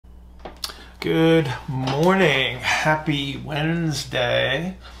Good morning. Happy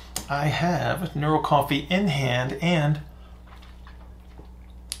Wednesday. I have Neuro Coffee in hand, and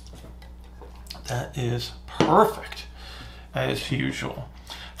that is perfect as usual.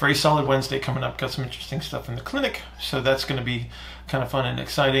 Very solid Wednesday coming up. Got some interesting stuff in the clinic, so that's going to be kind of fun and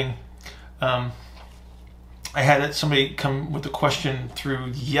exciting. I had somebody come with a question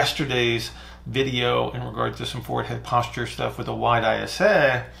through yesterday's video in regard to some forward head posture stuff with a wide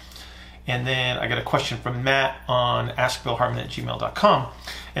ISA. And then I got a question from Matt on askbillhartman@gmail.com,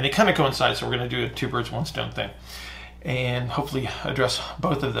 and they kind of coincide, so we're going to do a two birds, one stone thing, and hopefully address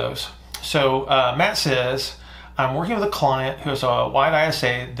both of those. So Matt says, I'm working with a client who has a wide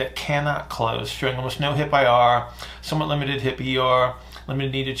ISA that cannot close, showing almost no hip IR, somewhat limited hip ER,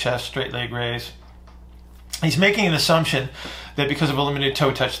 limited knee to chest, straight leg raise. He's making an assumption that because of a limited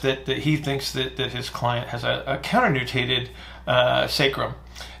toe touch that he thinks that his client has a counter-nutated sacrum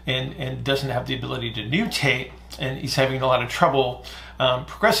and doesn't have the ability to nutate, and he's having a lot of trouble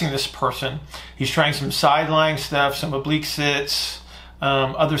progressing this person. He's trying some side-lying stuff, some oblique sits,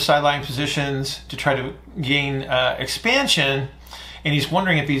 other side-lying positions to try to gain expansion, and he's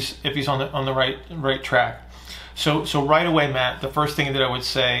wondering if he's on the right track. So right away, Matt, the first thing that I would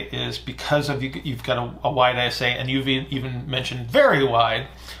say is, because of you've got a wide ISA, and you've even mentioned very wide,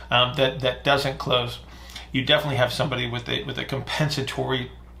 that doesn't close, you definitely have somebody with a compensatory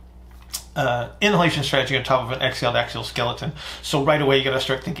inhalation strategy on top of an exhaled axial skeleton. So right away you got to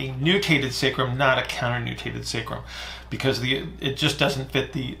start thinking nutated sacrum, not a counter-nutated sacrum, because it just doesn't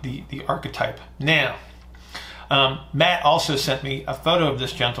fit the archetype. Now, Matt also sent me a photo of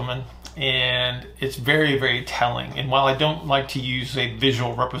this gentleman, and it's very, very telling. And while I don't like to use a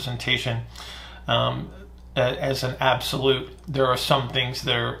visual representation as an absolute, there are some things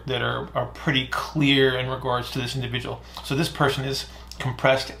that are pretty clear in regards to this individual. So this person is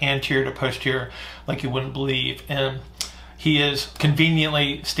compressed anterior to posterior like you wouldn't believe, and he is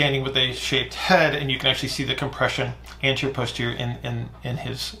conveniently standing with a shaped head, and you can actually see the compression anterior posterior in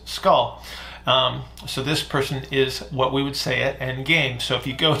his skull. So this person is what we would say at end game. So if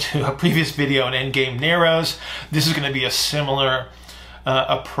you go to a previous video on end game narrows, this is going to be a similar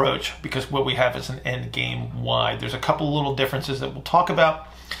approach, because what we have is an end game wide. There's a couple little differences that we'll talk about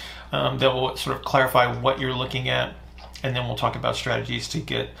that will sort of clarify what you're looking at, and then we'll talk about strategies to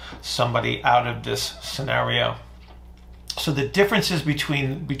get somebody out of this scenario. So the differences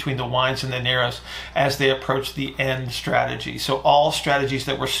between the wides and the narrows as they approach the end strategy. So all strategies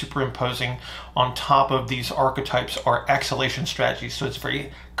that we're superimposing on top of these archetypes are exhalation strategies. So it's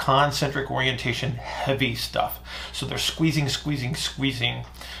very concentric orientation heavy stuff. So they're squeezing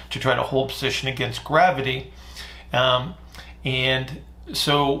to try to hold position against gravity. And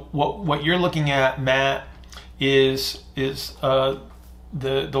so what you're looking at, Matt, is the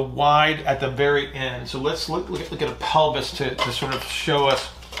wide at the very end. So let's look at a pelvis to sort of show us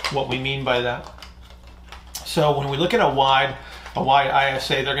what we mean by that. So when we look at a wide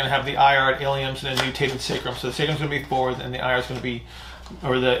ISA, they're going to have the IR at iliums and a nutated sacrum. So the sacrum is going to be forward, and the IR is going to be,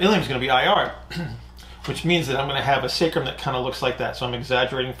 or the ilium is going to be IR, which means that I'm going to have a sacrum that kind of looks like that. So I'm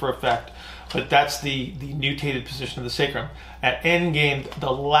exaggerating for effect, but that's the nutated position of the sacrum. At end game,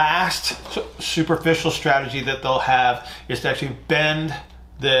 the last superficial strategy that they'll have is to actually bend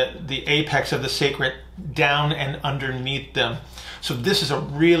the apex of the sacrum down and underneath them. So this is a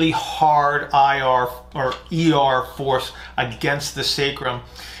really hard IR or ER force against the sacrum.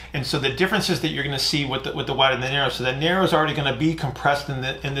 And so the differences that you're going to see with the wide and the narrow. So the narrow is already going to be compressed in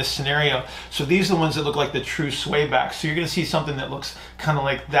this scenario. So these are the ones that look like the true swayback. So you're going to see something that looks kind of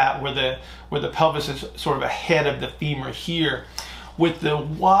like that, where the pelvis is sort of ahead of the femur here. With the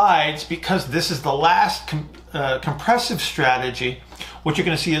wides, because this is the last compressive strategy, what you're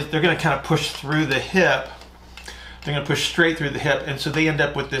going to see is they're going to kind of push through the hip. They're going to push straight through the hip, and so they end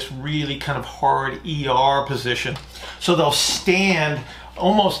up with this really kind of hard ER position. So they'll stand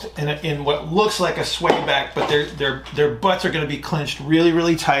almost in what looks like a swayback, but their butts are going to be clenched really,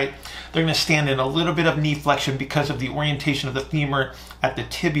 really tight. They're going to stand in a little bit of knee flexion because of the orientation of the femur at the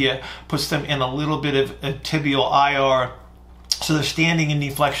tibia, puts them in a little bit of a tibial IR. So they're standing in knee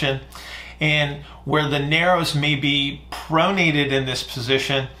flexion, and where the narrows may be pronated in this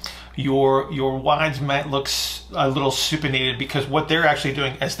position, your wides might look a little supinated, because what they're actually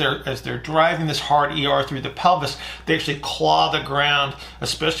doing as they're driving this hard ER through the pelvis, they actually claw the ground,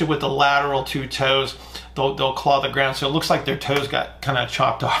 especially with the lateral two toes. They'll claw the ground, so it looks like their toes got kind of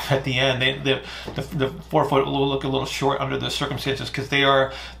chopped off at the end. The forefoot will look a little short under the circumstances, because they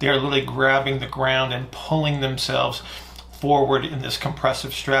are literally grabbing the ground and pulling themselves forward in this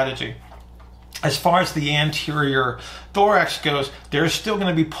compressive strategy. as far as the anterior thorax goes, they're still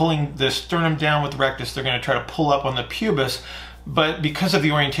going to be pulling the sternum down with the rectus. They're going to try to pull up on the pubis, but because of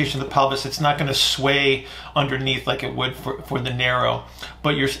the orientation of the pelvis, it's not going to sway underneath like it would for the narrow.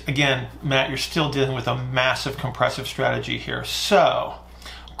 But you're, again, Matt, you're still dealing with a massive compressive strategy here. So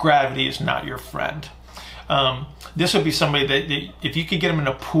gravity is not your friend. This would be somebody that if you could get them in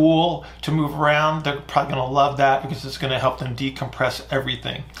a pool to move around, they're probably going to love that because it's going to help them decompress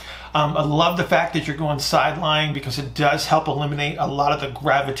everything. I love the fact that you're going sideline because it does help eliminate a lot of the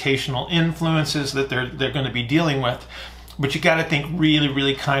gravitational influences that they're going to be dealing with. But you got to think really,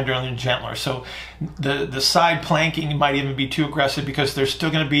 really kinder and gentler. So the side planking might even be too aggressive because there's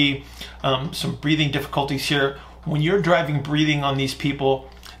still going to be some breathing difficulties here. When you're driving breathing on these people,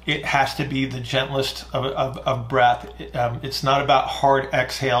 it has to be the gentlest of breath. It's not about hard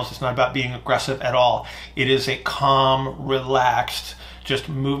exhales. It's not about being aggressive at all. It is a calm, relaxed, just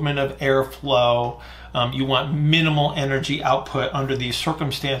movement of airflow. You want minimal energy output under these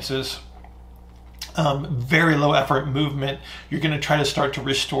circumstances. Very low effort movement. You're going to try to start to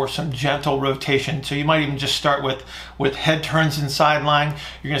restore some gentle rotation. So you might even just start with head turns in sideline.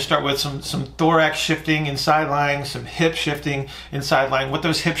 You're going to start with some thorax shifting in sideline, some hip shifting in sideline. What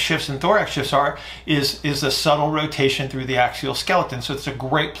those hip shifts and thorax shifts are is a subtle rotation through the axial skeleton. So it's a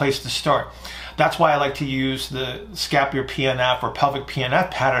great place to start. That's why I like to use the scapular PNF or pelvic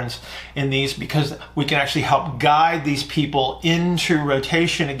PNF patterns in these, because we can actually help guide these people into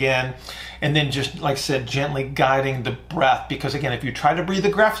rotation again. And then just, like I said, gently guiding the breath. Because again, if you try to breathe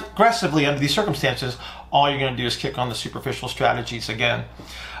aggressively under these circumstances, all you're going to do is kick on the superficial strategies again.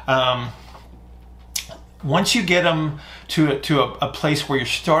 Once you get them to a place where you're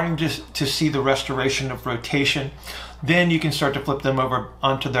starting to see the restoration of rotation, then you can start to flip them over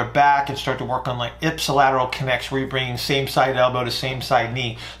onto their back and start to work on like ipsilateral connects, where you're bringing same side elbow to same side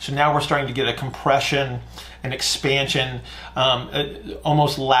knee. So now we're starting to get a compression and expansion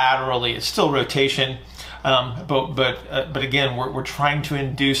almost laterally. It's still rotation, but again, we're trying to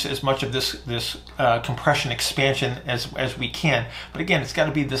induce as much of this compression expansion as we can. But again, it's got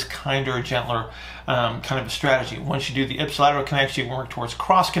to be this kinder, gentler kind of a strategy. Once you do the ipsilateral connects, you work towards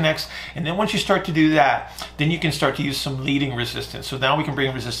cross connects, and then once you start to do that, then you can start to use some leading resistance. So now we can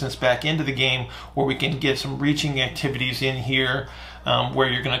bring resistance back into the game, where we can get some reaching activities in here,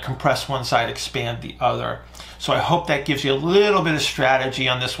 where you're going to compress one side, expand the other. So I hope that gives you a little bit of strategy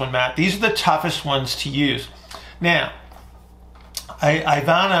on this one, Matt. These are the toughest ones to use. Now,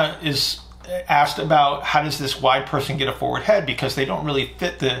 Ivana is asked about how does this wide person get a forward head, because they don't really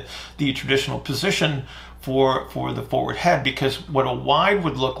fit the traditional position for the forward head, because what a wide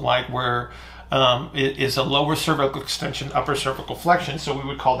would look like, where it is a lower cervical extension, upper cervical flexion. So we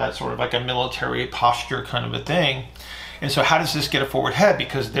would call that sort of like a military posture kind of a thing. And so how does this get a forward head?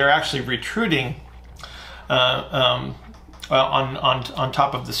 Because they're actually retruding on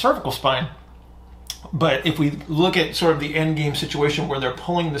top of the cervical spine. But if we look at sort of the end game situation where they're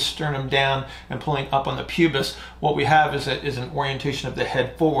pulling the sternum down and pulling up on the pubis, what we have is an orientation of the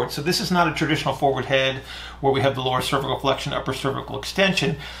head forward. So this is not a traditional forward head where we have the lower cervical flexion, upper cervical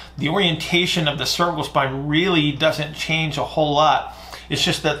extension. The orientation of the cervical spine really doesn't change a whole lot. It's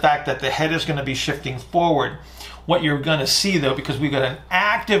just the fact that the head is going to be shifting forward. What you're going to see, though, because we've got an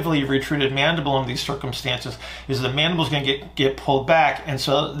actively retruded mandible in these circumstances, is the mandible is going to get pulled back, and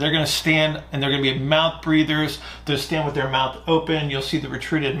so they're going to stand, and they're going to be mouth breathers. They'll stand with their mouth open. You'll see the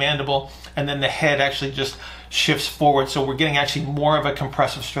retruded mandible, and then the head actually just shifts forward. So we're getting actually more of a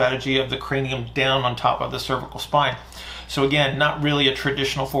compressive strategy of the cranium down on top of the cervical spine. So again, not really a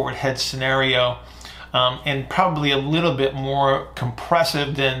traditional forward head scenario. And probably a little bit more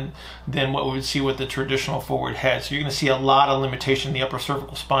compressive than what we would see with the traditional forward head. So you're going to see a lot of limitation in the upper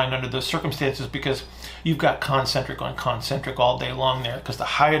cervical spine under those circumstances, because you've got concentric on concentric all day long there, because the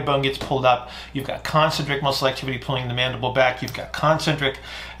hyoid bone gets pulled up. You've got concentric muscle activity pulling the mandible back. You've got concentric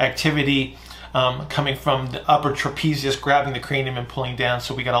activity coming from the upper trapezius, grabbing the cranium and pulling down.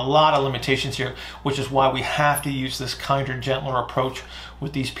 So we got a lot of limitations here, which is why we have to use this kinder, gentler approach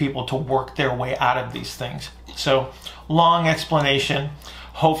with these people to work their way out of these things. So long explanation.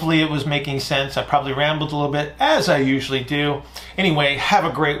 Hopefully it was making sense. I probably rambled a little bit, as I usually do. Anyway, have a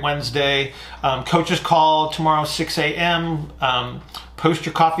great Wednesday. Coach's call tomorrow, 6 a.m. Post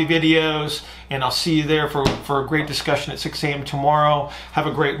your coffee videos, and I'll see you there for a great discussion at 6 a.m. tomorrow. Have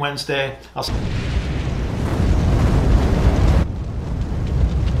a great Wednesday. I'll see you.